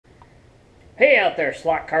Hey out there,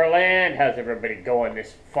 Slot Car Land. How's everybody going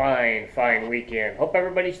this fine weekend? Hope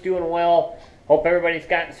everybody's doing well. Hope everybody's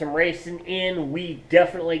gotten some racing in. We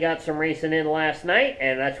definitely got some racing in last night,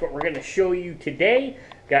 and that's what we're going to show you today.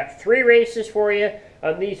 Got 3 races for you.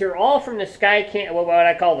 These are all from the Skycam, what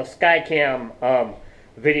I call the Skycam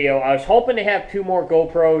video. I was hoping to have 2 more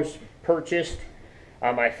GoPros purchased.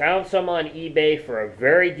 I found some on eBay for a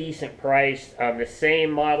very decent price. The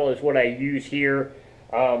same model as what I use here.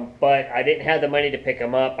 But I didn't have the money to pick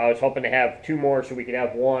them up. I was hoping to have 2 more so we could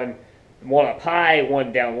have one up high,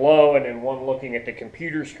 one down low, and then one looking at the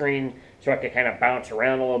computer screen so I could kind of bounce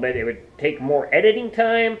around a little bit. It would take more editing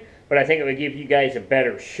time, but I think it would give you guys a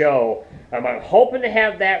better show. I'm hoping to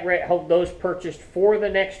have those purchased for the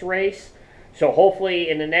next race. So hopefully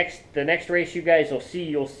in the next race you guys will see,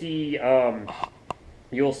 you'll see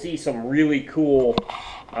some really cool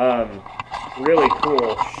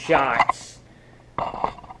shots.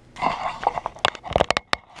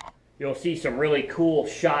 You'll see some really cool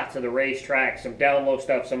shots of the racetrack, some down low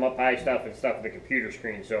stuff, some up high stuff, and stuff on the computer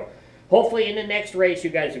screen. So hopefully in the next race you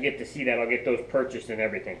guys will get to see that. I'll get those purchased and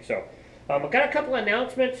everything. So I've got a couple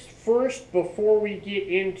announcements first before we get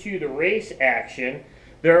into the race action.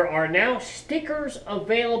 There are now stickers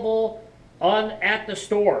available at the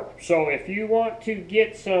store. So if you want to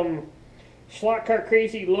get some Slot Car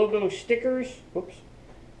Crazy logo stickers,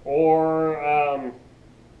 or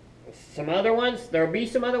some other ones. There'll be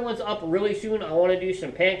some other ones up really soon. I want to do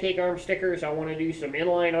some pancake arm stickers. I want to do some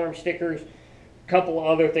inline arm stickers. A couple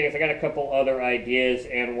other things. I got a couple other ideas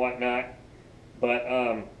and whatnot. But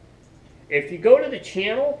if you go to the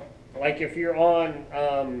channel, like if you're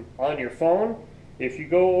on your phone, if you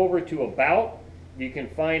go over to About, you can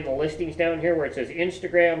find the listings down here where it says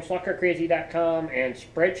Instagram, slotcarcrazy.com, and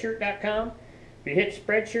spreadshirt.com. If you hit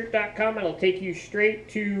spreadshirt.com, it'll take you straight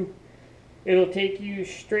to the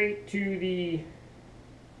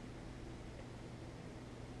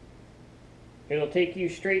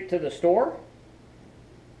store.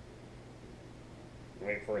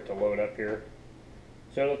 Wait for it to load up here.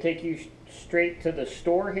 So it'll take you straight to the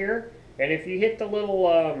store here, and if you hit the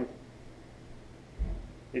little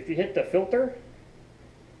if you hit the filter,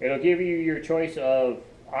 it'll give you your choice of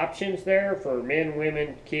options there for men,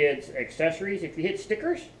 women, kids, accessories. If you hit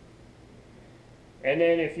stickers, and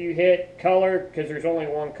then if you hit color, because there's only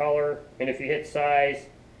one color, and if you hit size,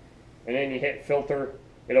 and then you hit filter,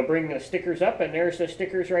 it'll bring the stickers up, and there's the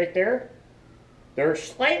stickers right there. They're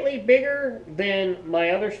slightly bigger than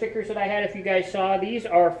my other stickers that I had. If you guys saw, these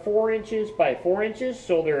are 4 inches by 4 inches,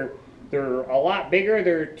 so they're a lot bigger.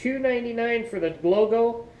 They're $2.99 for the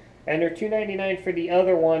logo, and they're $2.99 for the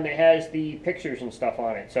other one that has the pictures and stuff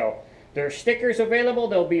on it. So there's stickers available.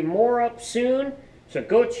 There'll be more up soon, so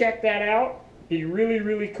go check that out. Be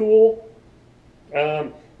really cool.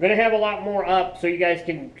 I'm gonna have a lot more up so you guys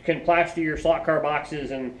can plaster your slot car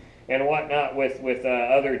boxes and whatnot with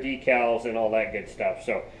other decals and all that good stuff.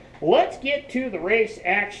 So let's get to the race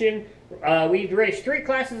action. We raced 3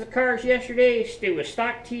 classes of cars yesterday. It was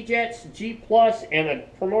stock TJets, G Plus, and a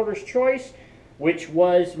promoter's choice, which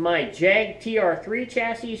was my Jag TR3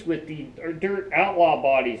 chassis with the dirt outlaw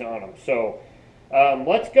bodies on them. So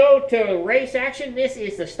let's go to race action. This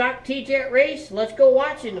is the stock TJet race. Let's go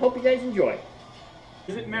watch and hope you guys enjoy.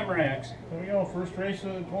 Is it Memorex? There we go, first race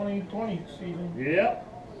of the 2020 season. Yep.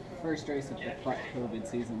 First race of the COVID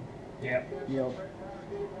season. Yep. Yep.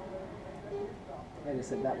 I just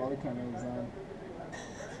said that while the camera was on.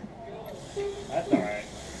 That's alright.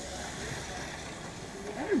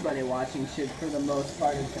 Everybody watching should, for the most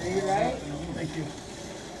part, agree, right? Thank you.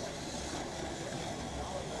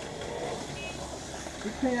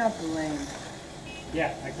 You clean out the lane.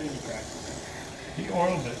 Yeah, I cleaned the track. He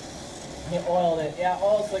oiled it. He oiled it. Yeah,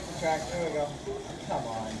 oil slick the track. There we go. Come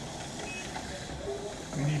on.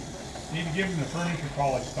 We need to give him the furniture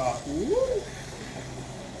polish stop. Ooh.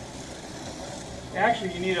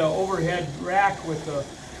 Actually, you need an overhead rack with the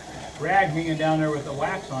rag hanging down there with the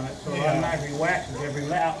wax on it, so it automatically waxes every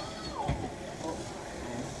lap.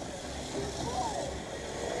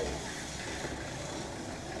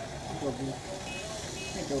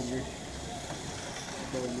 Take over.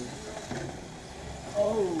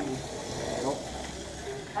 Oh. Nope.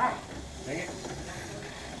 Ah, dang it.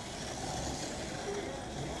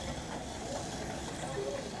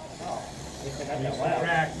 Oh, at least I got that It's loud.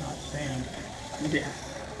 rack, not sand. Yeah.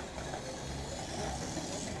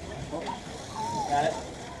 Oh. Got it.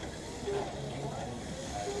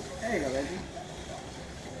 There you go, Reggie.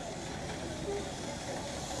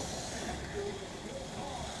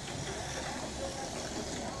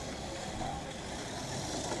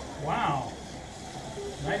 Wow.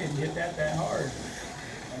 I didn't hit that hard.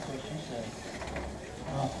 That's what she said.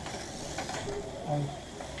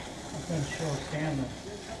 gonna show Stan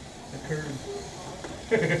the curve.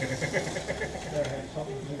 That had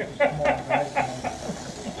something to do with the small guys.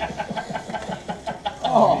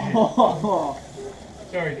 Oh,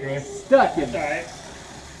 Sorry, Troy. stuck him. That's all right.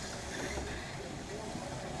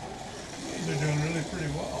 These are doing really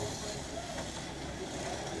pretty well.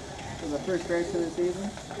 For the first race of the season.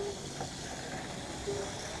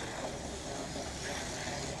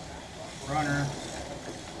 Runner.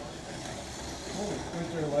 Where's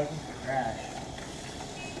their 11? Crash.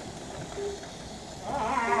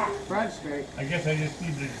 Front straight. I guess I just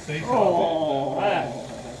needed to say something. Oh.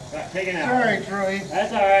 Got taken out. Sorry, Troy.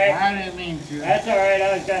 That's all right. I didn't mean to. That's all right.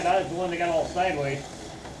 I was the one that got all sideways.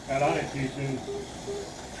 Got on it too soon.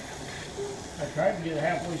 I tried to get it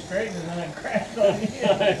halfway straight and then it crashed on me.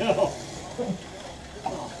 I know.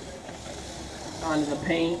 Onto the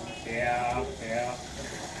paint. Yeah, yeah.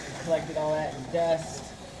 Collected all that dust.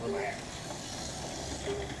 Relax.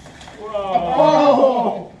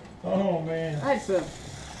 Whoa! Oh, man. That's a.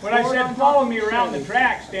 When I Forward on said top follow of me the around the Chevy.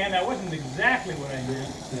 track, Stan, that wasn't exactly what I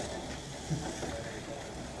meant.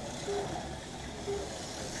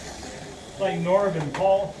 Like Norv and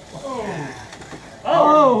Paul.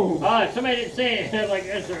 Oh! Somebody didn't say it like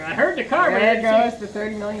this. I heard the car, but I There didn't goes the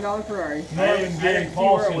 $30 million Ferrari. I didn't see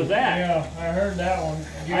where it was at. Yeah, I heard that one.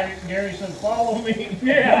 Gary said, follow me.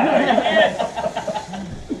 Yeah,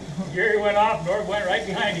 Gary went off, Norv went right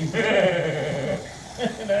behind him. In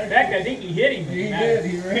fact, I think he hit him. He did.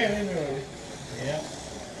 He ran into it. Yeah.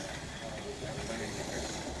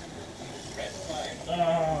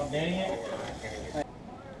 Oh, dang it.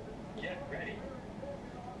 Get ready.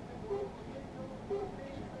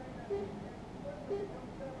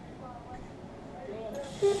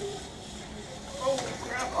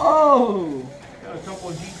 Oh! Got a couple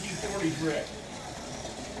of GT40s wrecked.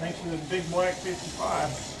 Thanks to the big black 55.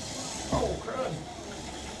 Oh, crud.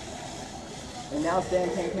 And now Stan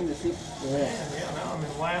can't come to see. Man, yeah, now I'm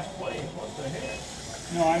in last place. What the heck?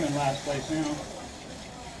 No, I'm in last place now.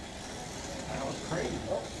 That was crazy.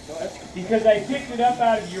 Because I picked it up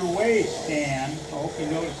out of your way, Stan. I hope you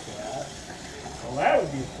noticed that. Well, that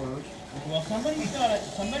would be a first. Well, somebody's got to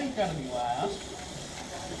be last.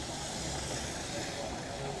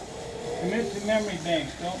 Commit to memory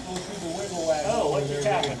banks. Don't go through the wiggle wagon. Oh, what over just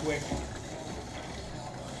there happened? real quick.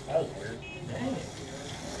 That was weird. Dang it.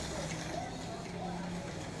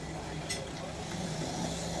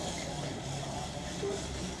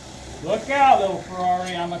 Look out, little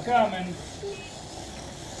Ferrari. I'm a-coming.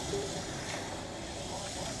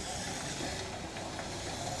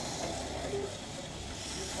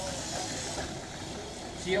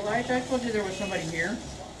 See, Elijah, I told you there was somebody here.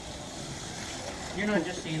 You're not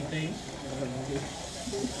just seeing things.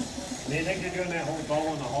 They think they're doing that whole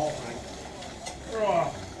ball in the hall thing.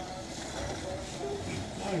 Oh.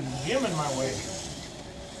 There's a Jim in my way.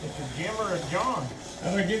 It's a Jim or a John. How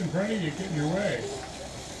do I get in front of you, get in your way?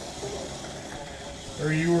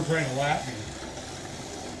 Or you were trying to lap me?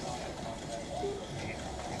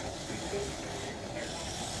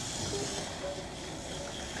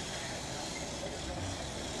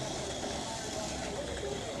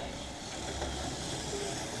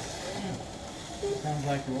 Sounds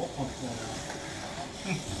like the roll pump's going on.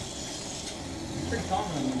 Pretty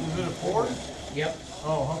common. Is it a Ford? Yep.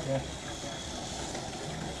 Oh, okay.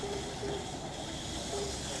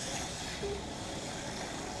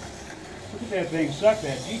 Look at that thing suck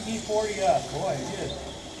that GT40 up. Boy, it just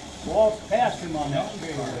waltzed past him on that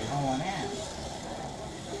straightaway. Oh, man.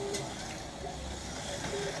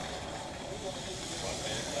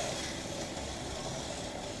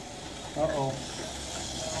 Uh-oh.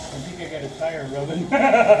 I think I got a tire rubbing.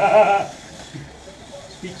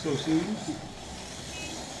 Speak so soon.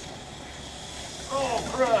 Oh,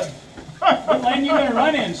 crud. What lane you gonna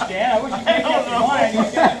run in, Stan? I wish you could get the line. You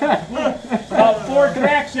got about 4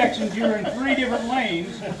 track sections. You're in 3 different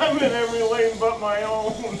lanes. I'm in every lane but my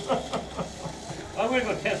own. I'm gonna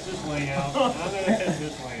go test this lane out. I'm gonna test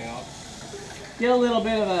this lane out. Get a little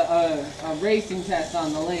bit of a racing test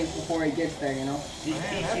on the lanes before he gets there, you know? He's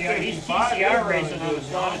Man, that TCR, he's 55 TCR is racing really on a good,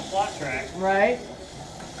 slotted slot track. Right?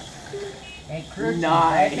 Hey, Chris.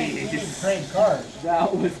 Nice. Train cars.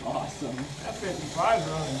 That was awesome. That 55's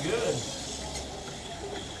running good.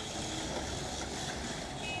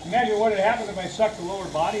 Imagine what would happen if I sucked the lower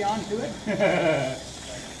body onto it.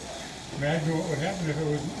 Imagine what would happen if it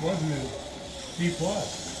wasn't a C+.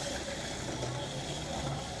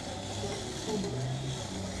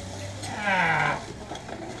 Ah!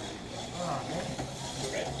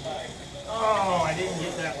 Oh, I didn't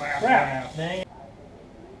get that last Crap. lap. Dang it.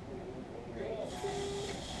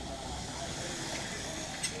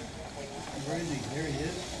 Where is he? There he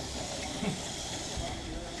is.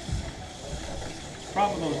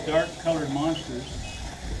 Problem with those dark colored monsters.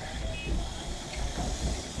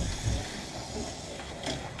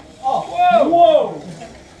 Oh, Whoa! Whoa!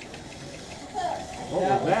 What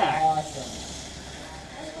that was that? awesome.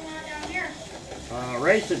 What's going on down here?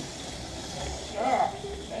 Racing. Ah,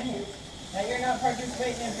 dang it. That you're not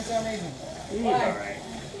participating in for some reason. He's Why? alright.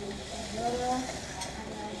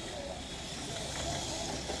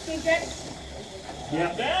 TJet?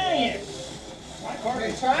 Yep. Dang it. My car You're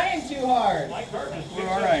just, trying too hard. my car just We're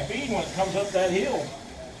picks all up right. speed when it comes up that hill.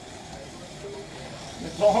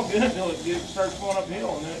 It's all good until it starts going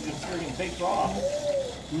uphill and then it just freaking takes off.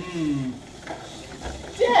 Hmm.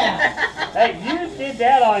 Yeah. Hey, you did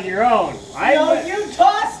that on your own. No, you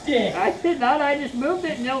tossed it. I did not. I just moved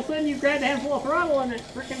it, and all of a sudden you grabbed a handful of throttle and it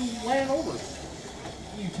freaking landed over.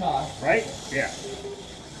 You tossed. Right? Yeah.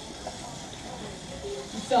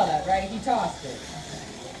 You saw that, right? He tossed it.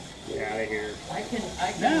 Get out of here. I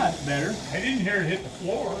Now it's better. I didn't hear it hit the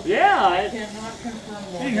floor. Yeah. cannot confirm I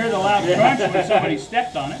that. didn't hear the loud crunch when somebody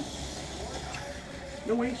stepped on it.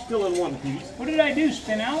 No, we're still in one piece. What did I do?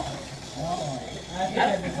 Spin out? Oh, I think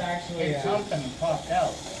it was actually a Something popped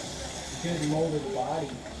out. good molded body.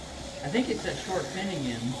 I think it's that short fin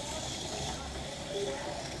again.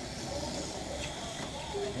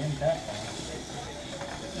 In that one.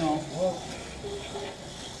 No.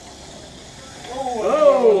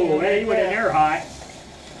 Oh, hey, you went in there hot.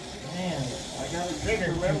 Man, I got a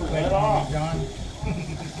trigger. Remember, let off, John.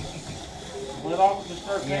 Let off with the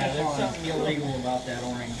start Yeah, finish there's line. something illegal about that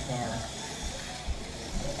orange car.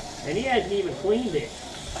 And he hasn't even cleaned it.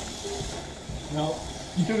 Nope.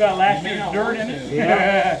 You still got last You may year's not dirt want in to. it?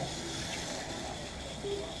 Yeah.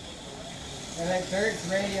 And that dirt's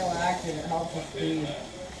radioactive. It helps with speed.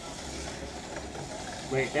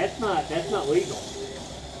 Wait, that's not legal.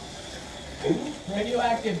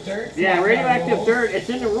 Radioactive dirt. Yeah, radioactive dirt. It's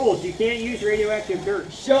in the rules. You can't use radioactive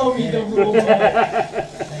dirt. Show me the rules.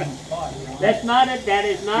 That's not it. That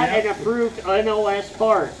is not Yeah. an approved NOS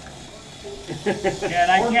part. Yeah,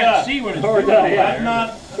 and I Or can't dust. see what it's Or doing. dust, over yeah.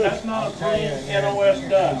 there. That's not a clean NOS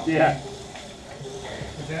dust. Yeah.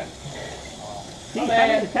 Is that? Gee,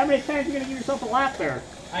 man. how many times are you gonna give yourself a lap there?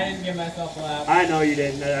 I didn't give myself a lap. I know you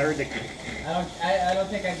didn't. I heard the. I don't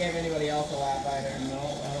think I gave anybody else a lap either. No,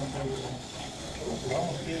 I don't think so. I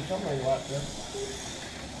almost gave somebody a lot there.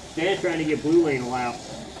 Dan's trying to get Blue Lane a lap.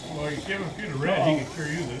 Well, you give him a few to red, he could sure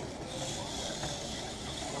use it.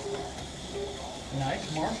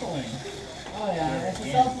 Nice marshalling. Oh yeah, it's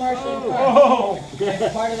a self-marshaling car. Oh!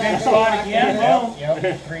 It's part of that. Thanks a lot again. radioactive-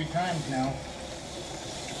 Yep, 3 times now.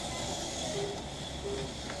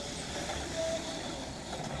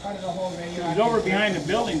 Part of the whole It radioactive. was over behind the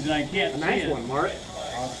buildings and I can't A see nice it. one, Mark.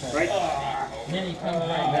 Right? Then he comes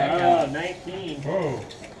right back up. 19 Whoa,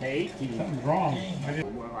 to 18. something's wrong.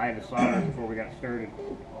 Well, I had a solder before we got started.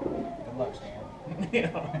 Good luck, Stan. Yeah,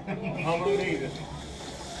 I'm gonna need it.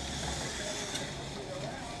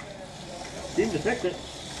 Seemed to fix it.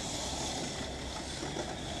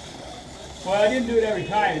 Well, I didn't do it every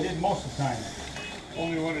time. I did most of the time.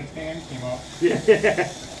 Only when his hand came up, Yeah.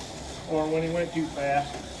 or when he went too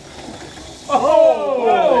fast. Oh!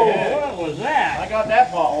 Whoa, What was that? I got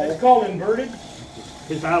that pothole. It's called inverted.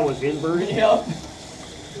 His eye was inverted. Yep.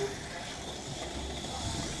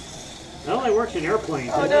 It only works in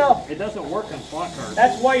airplanes. Oh, It no. doesn't- It doesn't work on slot cars.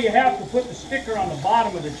 That's why you have to put the sticker on the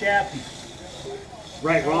bottom of the chassis.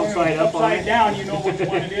 Right, wrong side up on it. Upside down, you know which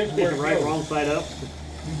one it is, where it Right, goes. wrong side up.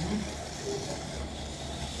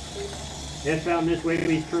 It's found this way,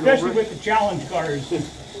 please turn Especially over. with the challenge cars.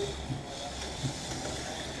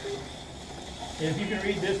 If you can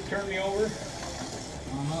read this, turn me over.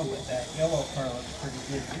 Uh-huh, but that yellow car looks pretty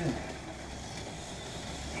good too.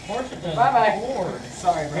 Of course it does. Bye-bye.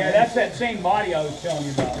 Sorry, Brian. Yeah, that's that same body I was telling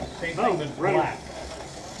you about. Same Oh, thing, but it's right. black.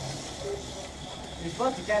 You're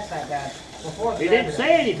supposed to catch that, Dad. Before the He didn't driver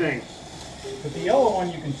say anything. But the yellow one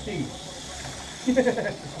you can see. He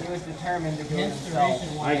was determined to do it Hence the himself.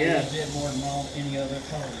 reason I why guess. he did more than all any other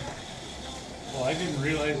color. Well, I didn't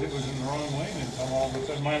realize it was in the wrong lane until all of a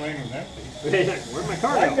sudden my lane was empty. Where'd my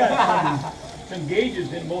car I've go? got some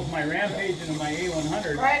gauges in both my Rampage and in my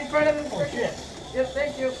A100. Right in front of the. Oh shit. Yep,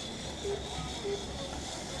 thank you.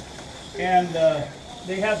 And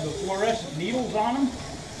they have the fluorescent needles on them.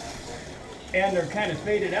 And they're kind of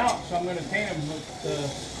faded out, so I'm going to paint them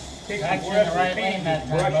with, take some Got you in the fluorescent right paint lane that and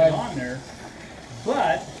time, brush bud. it on there.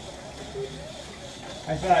 But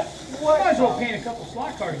I thought, What might as well the- paint a couple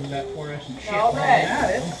slot cars with that fluorescent shit. All while I'm right. at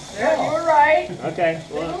it. There, you were right. Okay,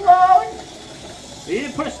 Leave well, it alone. you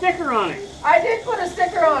didn't put a sticker on it. I did put a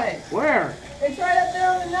sticker on it. Where? It's right up there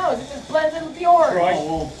on the nose. It just blends in with the orange. Right.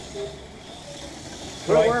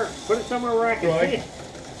 Put it somewhere where I can Troy. see it.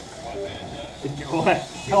 What?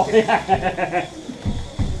 Oh, yeah.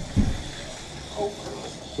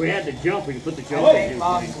 We had to jump. We can put the jump I in. think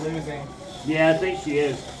Mom's losing. Yeah, I think she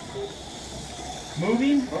is.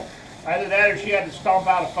 Moving? Either that or she had to stomp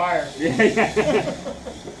out a fire. Yeah.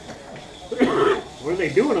 What are they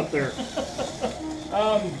doing up there?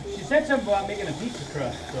 She said something about making a pizza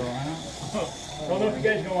crust, so I don't know if you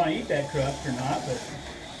guys don't want to eat that crust or not, but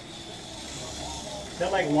is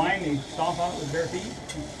that like wine they stomp out with bare feet?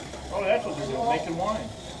 Oh, that's what they're doing, making wine.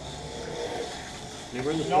 They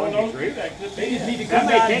were in the No, storm don't straight. do that. Just They just need to That come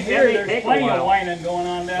may down take- that here. may There's take a plenty of while. whining going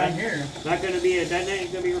on down here. Not going to be that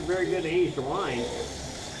ain't going to be very good to age the wine.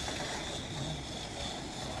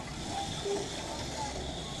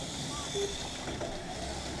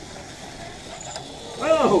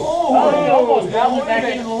 Oh, you almost rolled it back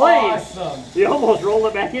into the lane. Awesome. You almost rolled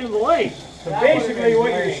it back into the lane. So That basically would've what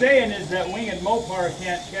been you're great. saying is that Wing and Mopar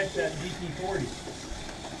can't catch that DT-40.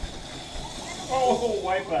 Oh,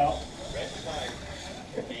 wipe out.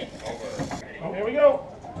 Oh, here we go.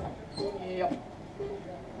 Yep.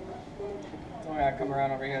 So I gotta come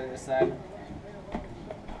around over here to this side.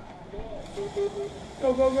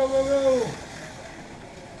 Go, go, go, go, go.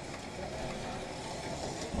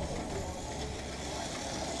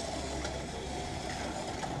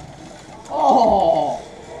 Oh!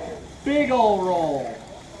 Big ol' roll.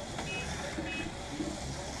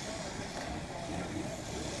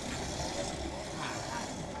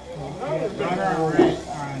 Runner on red,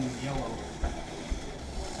 on yellow.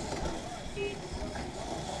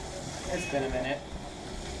 It's been a minute.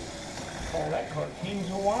 Oh, that car, King's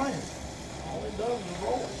of Wine. All it does is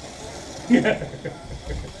roll.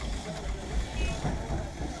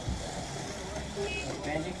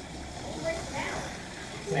 Benji? Break it down.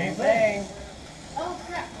 Same thing. Oh,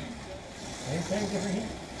 crap. Same thing, different heat.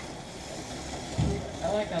 I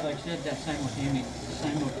like how they said that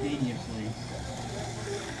simultaneously.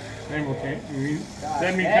 Simultaneously. God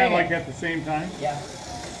That means dang kind of it. like at the same time? Yeah.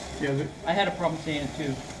 Yeah, I had a problem saying it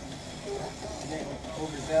too.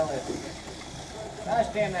 Overzealous. Gosh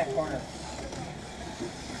damn that corner.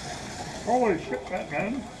 holy shit, that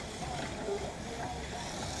man.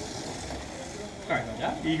 Sorry about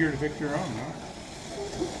that. Eager to fix your own, huh?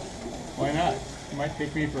 Why not? It might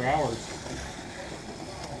take me for hours.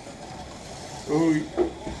 Ooh.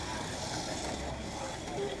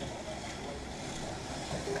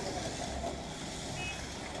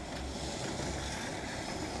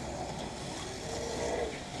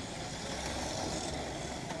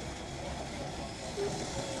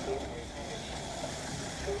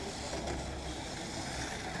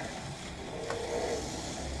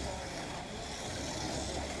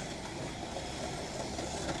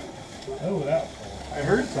 Oh, that. I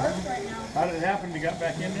heard something. Right now. How did it happen? You got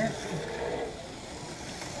back in there?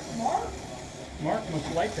 Mark? Mark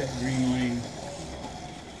must like that green lane.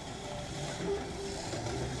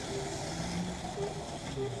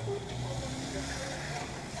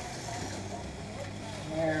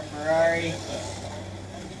 There, Ferrari.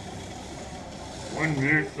 1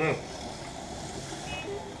 minute left.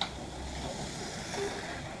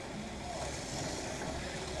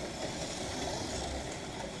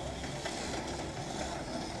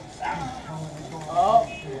 Oh,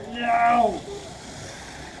 No!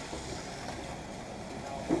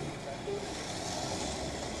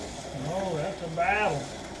 Oh, that's a battle.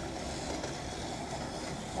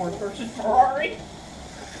 Ford versus Ferrari.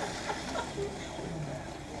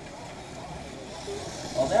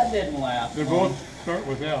 Well, that didn't last. They long. both start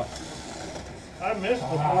with F. I missed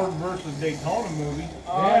the Ford versus Daytona movie.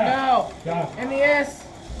 oh Yeah. no. MES.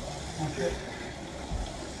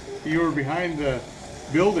 You were behind the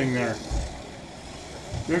building there.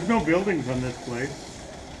 There's no buildings on this place.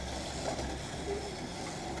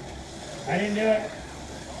 I didn't do it.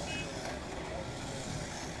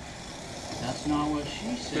 That's not what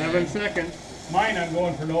she said. 7 seconds. Mine, I'm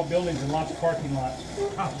going for no buildings and lots of parking lots.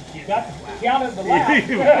 Oh, shit. Got counted the lap. I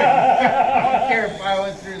don't care if I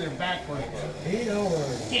went through there backwards.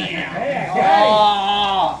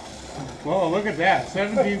 Oh. Whoa, look at that.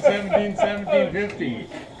 17, 17, 17, 15.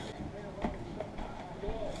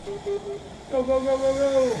 Go, go, go,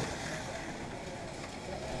 go, go.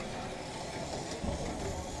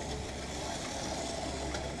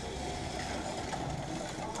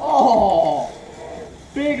 Oh.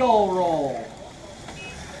 Big ol' roll.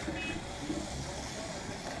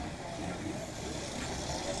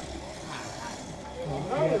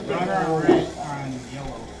 Runner on red, on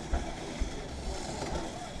yellow.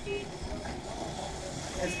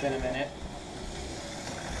 It's been a minute.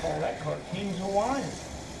 Oh, that car, King's of Wine.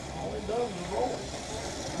 All it does is roll.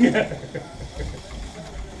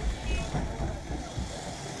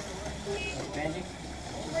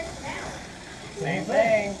 Same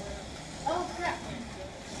thing. Oh crap.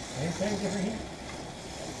 Same thing, different heat.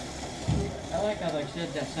 I like how they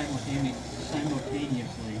said that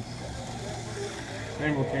simultaneously.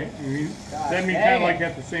 Simultaneous. You mean, God that means dang kind of it. like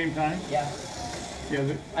at the same time? Yeah.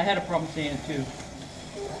 Yeah. I had a problem saying it too.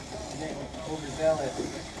 Overzealous.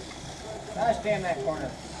 Gosh damn that corner.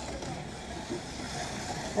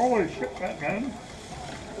 Holy shit, that man.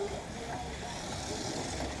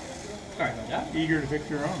 Sorry about that. Eager to fix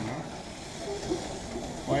your own, huh?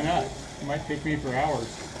 Why not? It might take me for hours.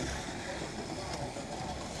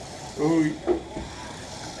 Ooh.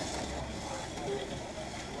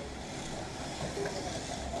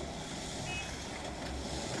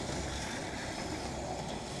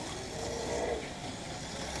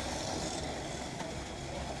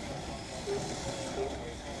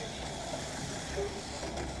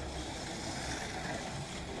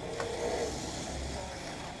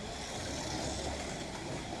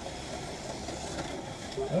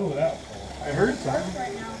 Oh, that. I heard something. Works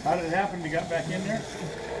right now. How did it happen? You got back in there?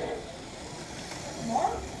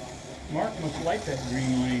 Mark? Mark must like that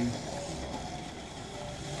green lane.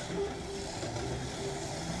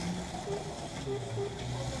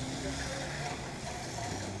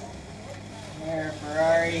 There,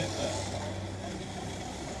 Ferrari.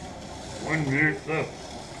 1 minute left.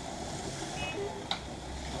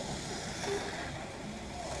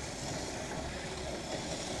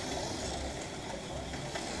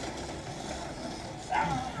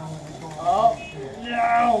 Oh,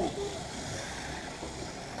 No!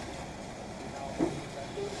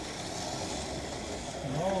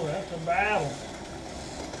 Oh, that's a battle.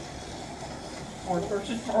 Ford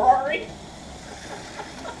versus Ferrari.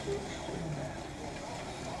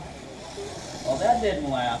 Well, that didn't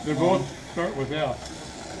last. They long. both start with F.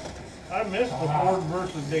 I missed the Ford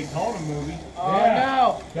versus Daytona movie. oh Yeah.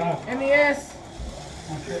 no. God. MES.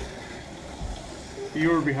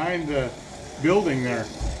 You were behind the building there.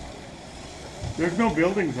 There's no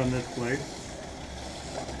buildings on this place.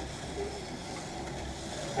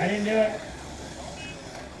 I didn't do it.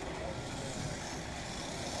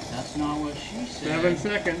 That's not what she said. 7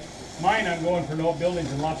 seconds. Mine, I'm going for no buildings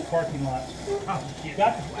and lots of parking lots. Oh,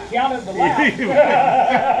 Got to count the lap.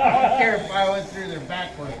 Yeah. I don't care if I went through there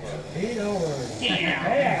backwards. He don't worry.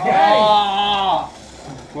 Oh.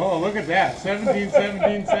 Whoa, look at that. 17,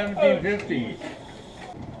 17, 17, 15.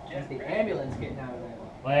 That's the ambulance getting out of there.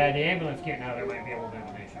 Well, yeah, the ambulance getting out there might be a little bit of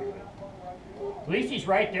an issue, but at least he's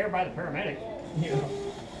right there by the paramedics. Yeah.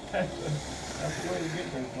 That's the way to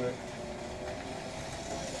get there quick.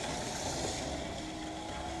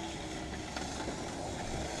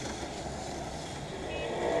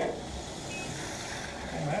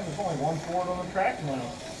 Oh, man, there's only one Ford on the track now.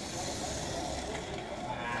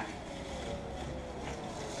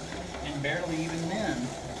 And barely even then.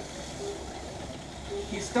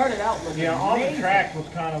 He started out looking Yeah, on amazing. the track was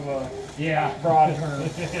kind of a Yeah. broad turn.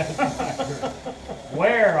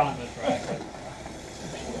 Where on the track?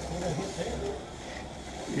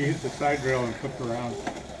 He hit the side rail and flipped around,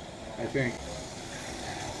 I think.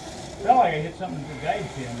 Felt like I hit something with the guide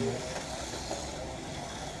pin.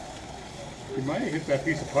 He might have hit that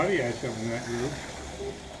piece of putty I shoved in that groove.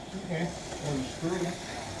 Okay. Or the screw.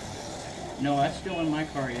 No, that's still in my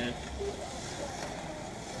car yet.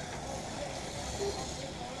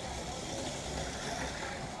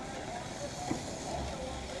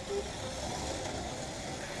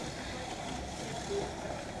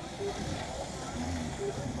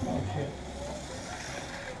 Oh, shit.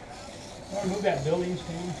 Want to move that building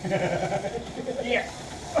stand? Yeah.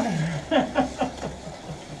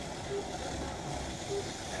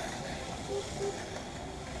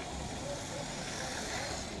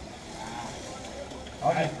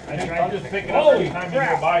 I'll just pick it up every time you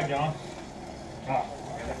go by, John.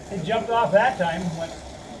 It jumped off that time, went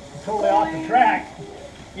totally off the track,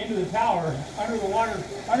 into the tower, under the water,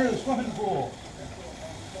 under the swimming pool.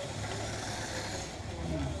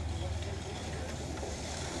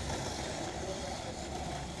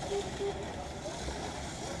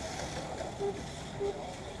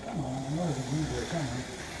 Come on, I know there's a view there somewhere.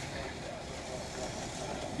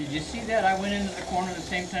 Did you see that? I went into the corner at the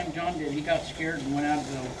same time John did. He got scared and went out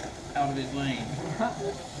of his lane.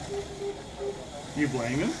 You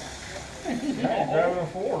blame him? Yeah, driving a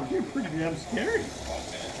Ford. You're pretty damn scary.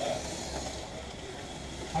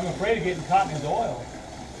 I'm afraid of getting caught in his oil.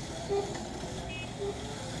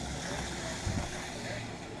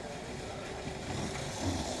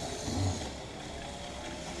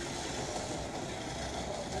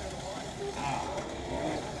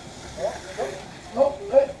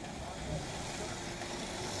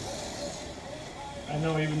 I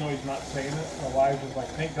know even though he's not saying it, the live guys was like,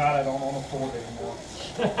 thank God I don't own a Ford anymore.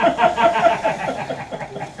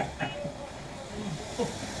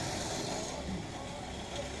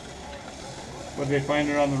 But they find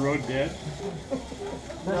it on the road dead?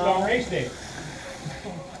 First on race day.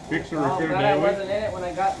 Fix or Oh, repair glad I damage? wasn't in it when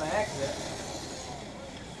I got my exit.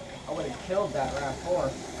 I would have killed that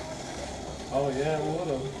RAV4. Oh yeah, it would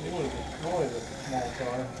have destroyed a small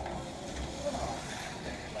car.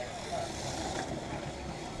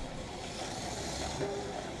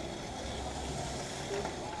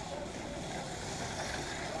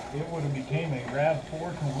 It would have became a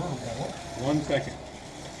RAV4 convertible. 1 second.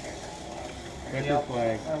 Check your Yep.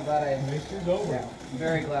 flag. I'm glad I. Race is over. Yeah,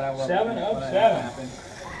 very glad I wasn't. 7 in it of when that 7. happened.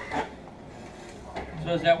 So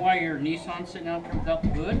is that why your Nissan's sitting out there without the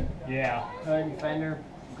hood? Yeah. Hood, fender,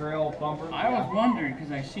 grill, bumper. I was wondering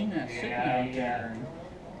because I seen that sitting out Yeah.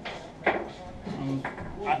 there.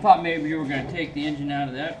 I thought maybe you were going to take the engine out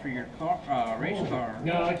of that for your car, race car.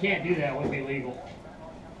 No, I can't do that. It wouldn't be legal.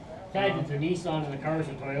 Besides, it's a Nissan and the car's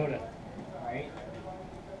a Toyota. Right.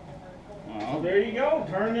 Well, There you go.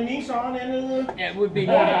 Turn the Nissan into the... that would be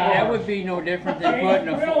no different than putting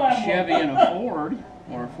a Chevy in a Ford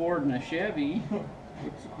or a Ford in a Chevy.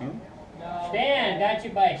 Stan, got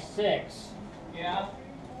you by 6. Yeah.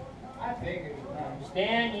 I figured.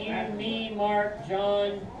 Stan, you, me, Mark,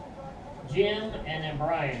 John, Jim, and then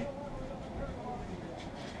Brian.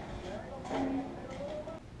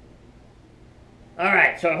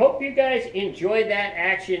 Alright, so I hope you guys enjoyed that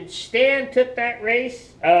action. Stan took that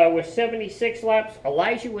race with 76 laps.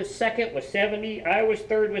 Elijah was second with 70. I was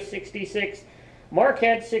third with 66. Mark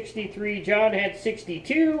had 63. John had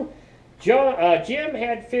 62. Jim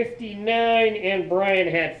had 59. And Brian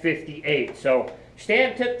had 58. So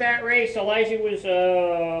Stan took that race. Elijah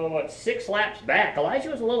was 6 laps back.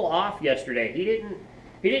 Elijah was a little off yesterday.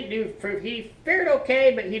 He fared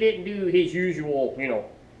okay, but he didn't do his usual,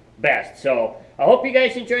 best. So I hope you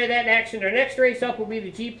guys enjoy that action. Our next race up will be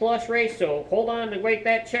the G Plus race. So hold on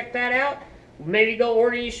to check that out. Maybe go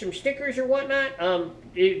order you some stickers or whatnot.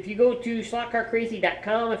 If you go to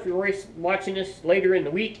slotcarcrazy.com, if you're watching this later in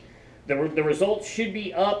the week, the results should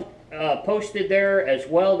be up, posted there as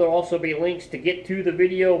well. There'll also be links to get to the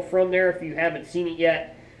video from there if you haven't seen it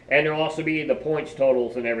yet. And there'll also be the points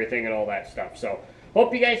totals and everything and all that stuff. So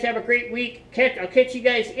hope you guys have a great week. I'll catch you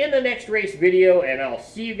guys in the next race video, and I'll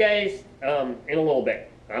see you guys in a little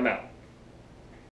bit. I'm out.